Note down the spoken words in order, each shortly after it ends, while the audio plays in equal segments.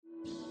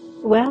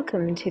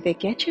Welcome to the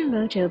Get Your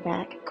Mojo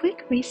Back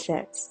quick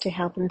resets to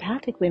help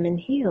empathic women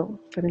heal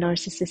from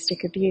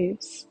narcissistic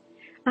abuse.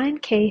 I'm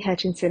Kay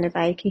Hutchinson of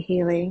Aiki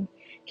Healing.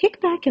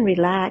 Kick back and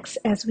relax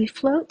as we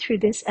float through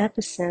this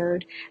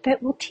episode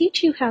that will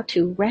teach you how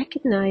to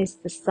recognize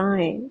the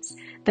signs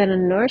that a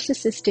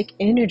narcissistic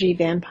energy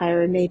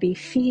vampire may be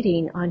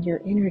feeding on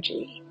your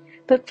energy.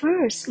 But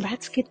first,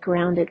 let's get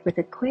grounded with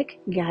a quick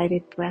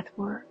guided breath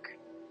work.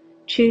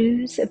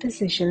 Choose a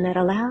position that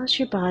allows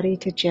your body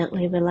to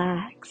gently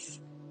relax.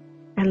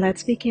 And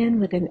let's begin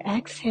with an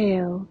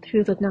exhale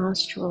through the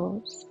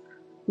nostrils,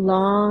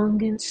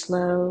 long and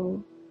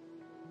slow,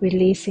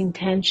 releasing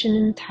tension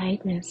and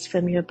tightness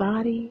from your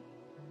body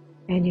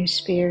and your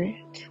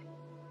spirit.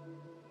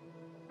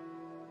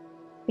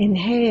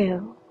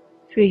 Inhale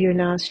through your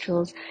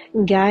nostrils,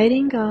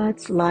 guiding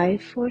God's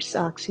life force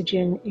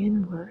oxygen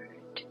inward.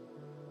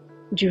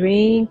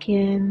 Drink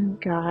in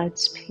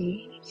God's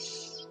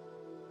peace.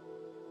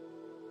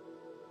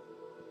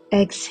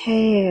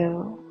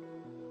 Exhale,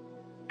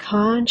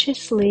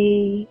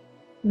 consciously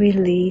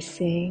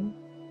releasing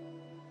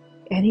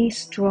any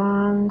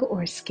strong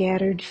or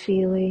scattered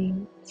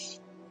feelings,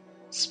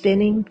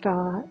 spinning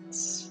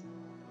thoughts,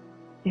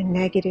 and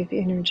negative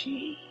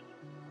energy.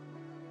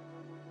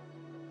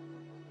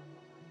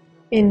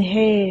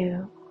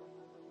 Inhale,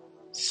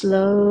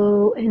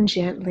 slow and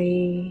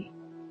gently,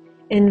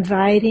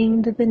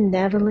 inviting the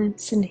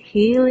benevolence and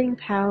healing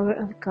power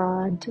of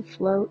God to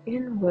flow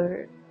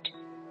inward,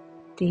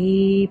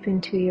 deep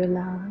into your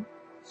lungs.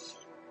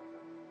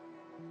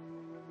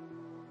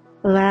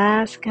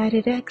 Last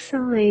guided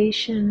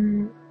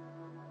exhalation,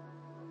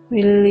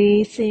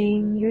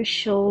 releasing your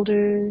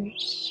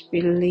shoulders,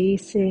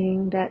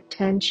 releasing that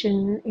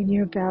tension in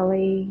your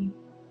belly,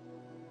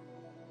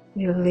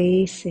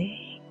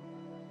 releasing.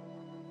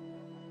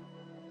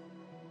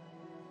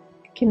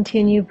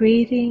 Continue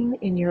breathing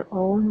in your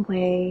own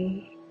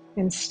way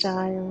and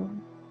style.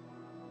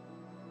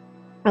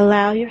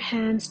 Allow your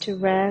hands to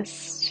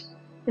rest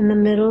in the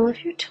middle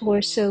of your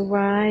torso,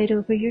 right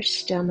over your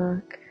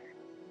stomach,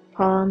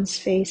 palms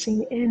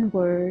facing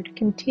inward,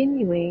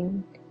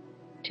 continuing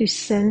to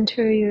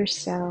center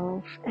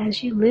yourself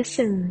as you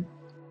listen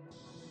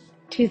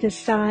to the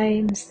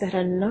signs that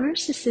a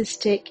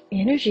narcissistic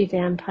energy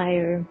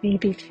vampire may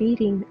be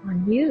feeding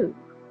on you.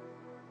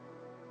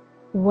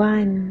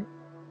 1.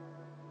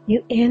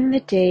 You end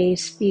the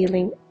days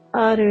feeling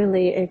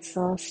utterly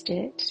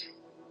exhausted.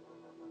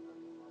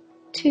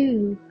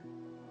 2.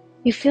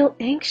 You feel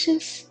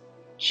anxious,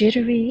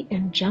 jittery,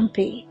 and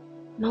jumpy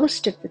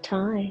most of the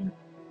time.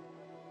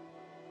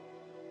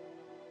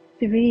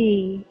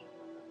 3.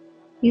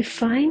 You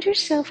find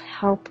yourself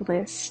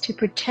helpless to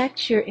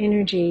protect your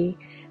energy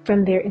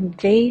from their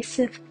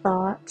invasive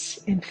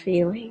thoughts and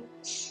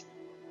feelings.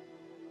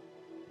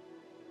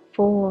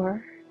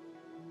 4.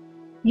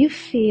 You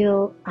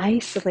feel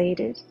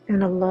isolated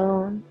and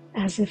alone,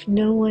 as if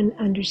no one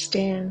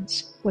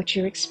understands what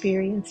you're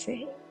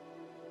experiencing.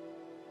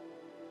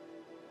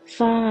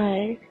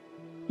 5.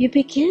 You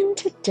begin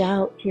to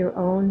doubt your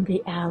own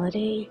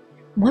reality,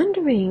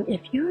 wondering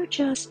if you're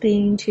just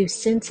being too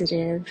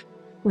sensitive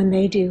when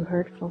they do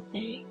hurtful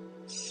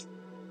things.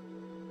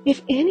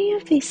 If any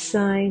of these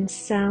signs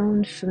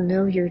sound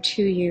familiar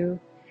to you,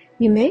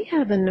 you may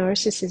have a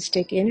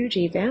narcissistic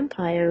energy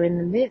vampire in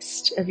the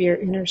midst of your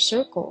inner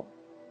circle.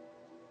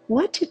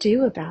 What to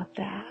do about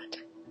that?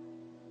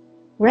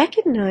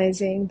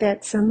 Recognizing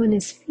that someone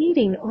is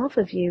feeding off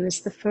of you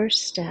is the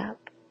first step.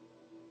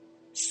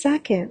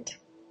 Second,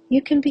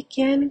 you can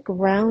begin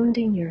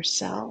grounding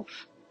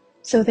yourself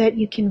so that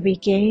you can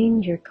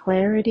regain your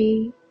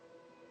clarity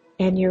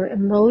and your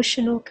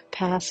emotional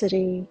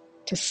capacity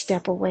to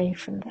step away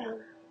from them.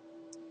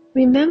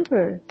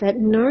 Remember that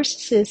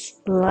narcissists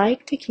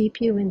like to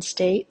keep you in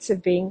states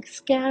of being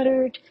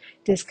scattered,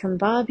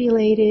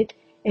 discombobulated,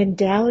 and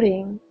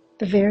doubting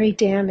the very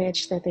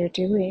damage that they're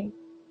doing.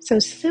 So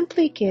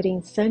simply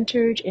getting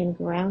centered and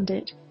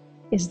grounded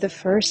is the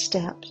first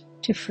step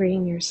to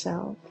freeing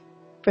yourself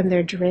from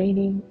their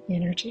draining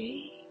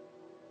energy.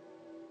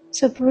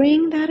 So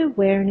bring that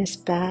awareness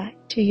back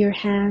to your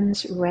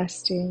hands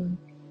resting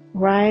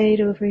right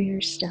over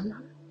your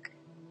stomach.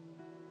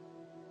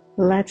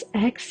 Let's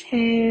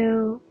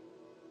exhale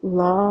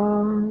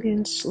long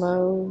and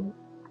slow.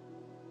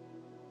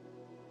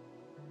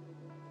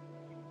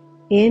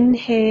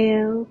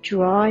 Inhale,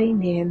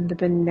 drawing in the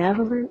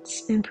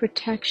benevolence and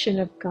protection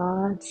of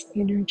God's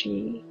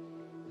energy.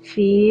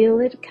 Feel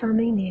it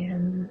coming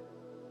in.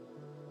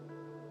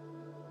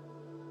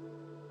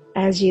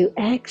 As you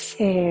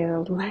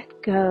exhale,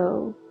 let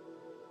go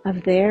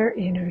of their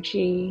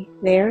energy,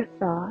 their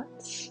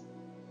thoughts,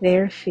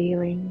 their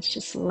feelings.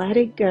 Just let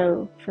it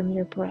go from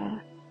your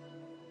breath.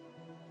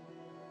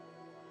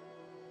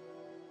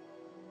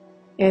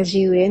 As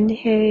you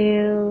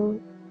inhale,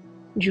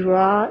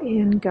 draw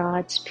in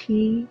God's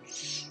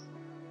peace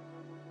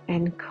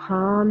and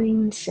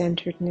calming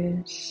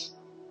centeredness.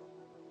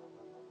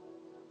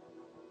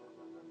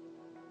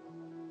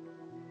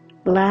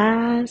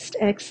 Last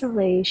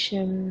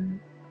exhalation,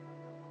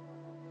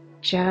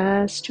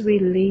 just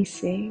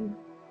releasing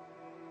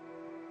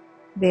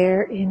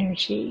their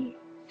energy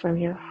from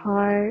your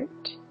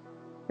heart,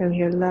 from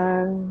your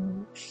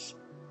lungs,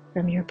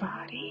 from your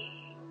body.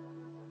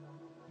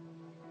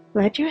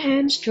 Let your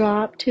hands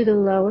drop to the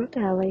lower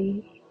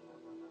belly,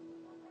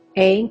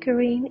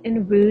 anchoring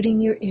and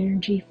rooting your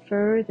energy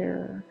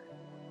further.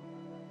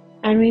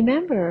 And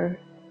remember,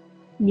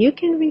 you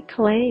can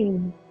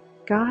reclaim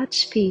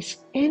God's peace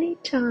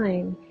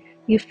anytime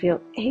you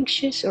feel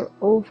anxious or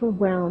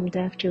overwhelmed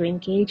after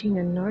engaging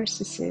a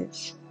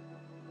narcissist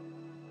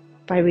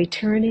by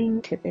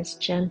returning to this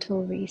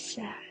gentle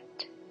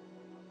reset.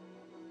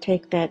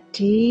 Take that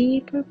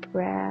deeper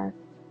breath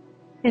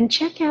and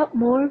check out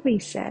more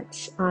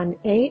resets on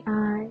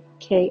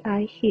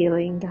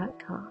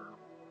aikihealing.com.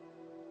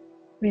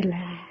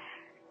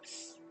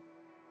 Relax.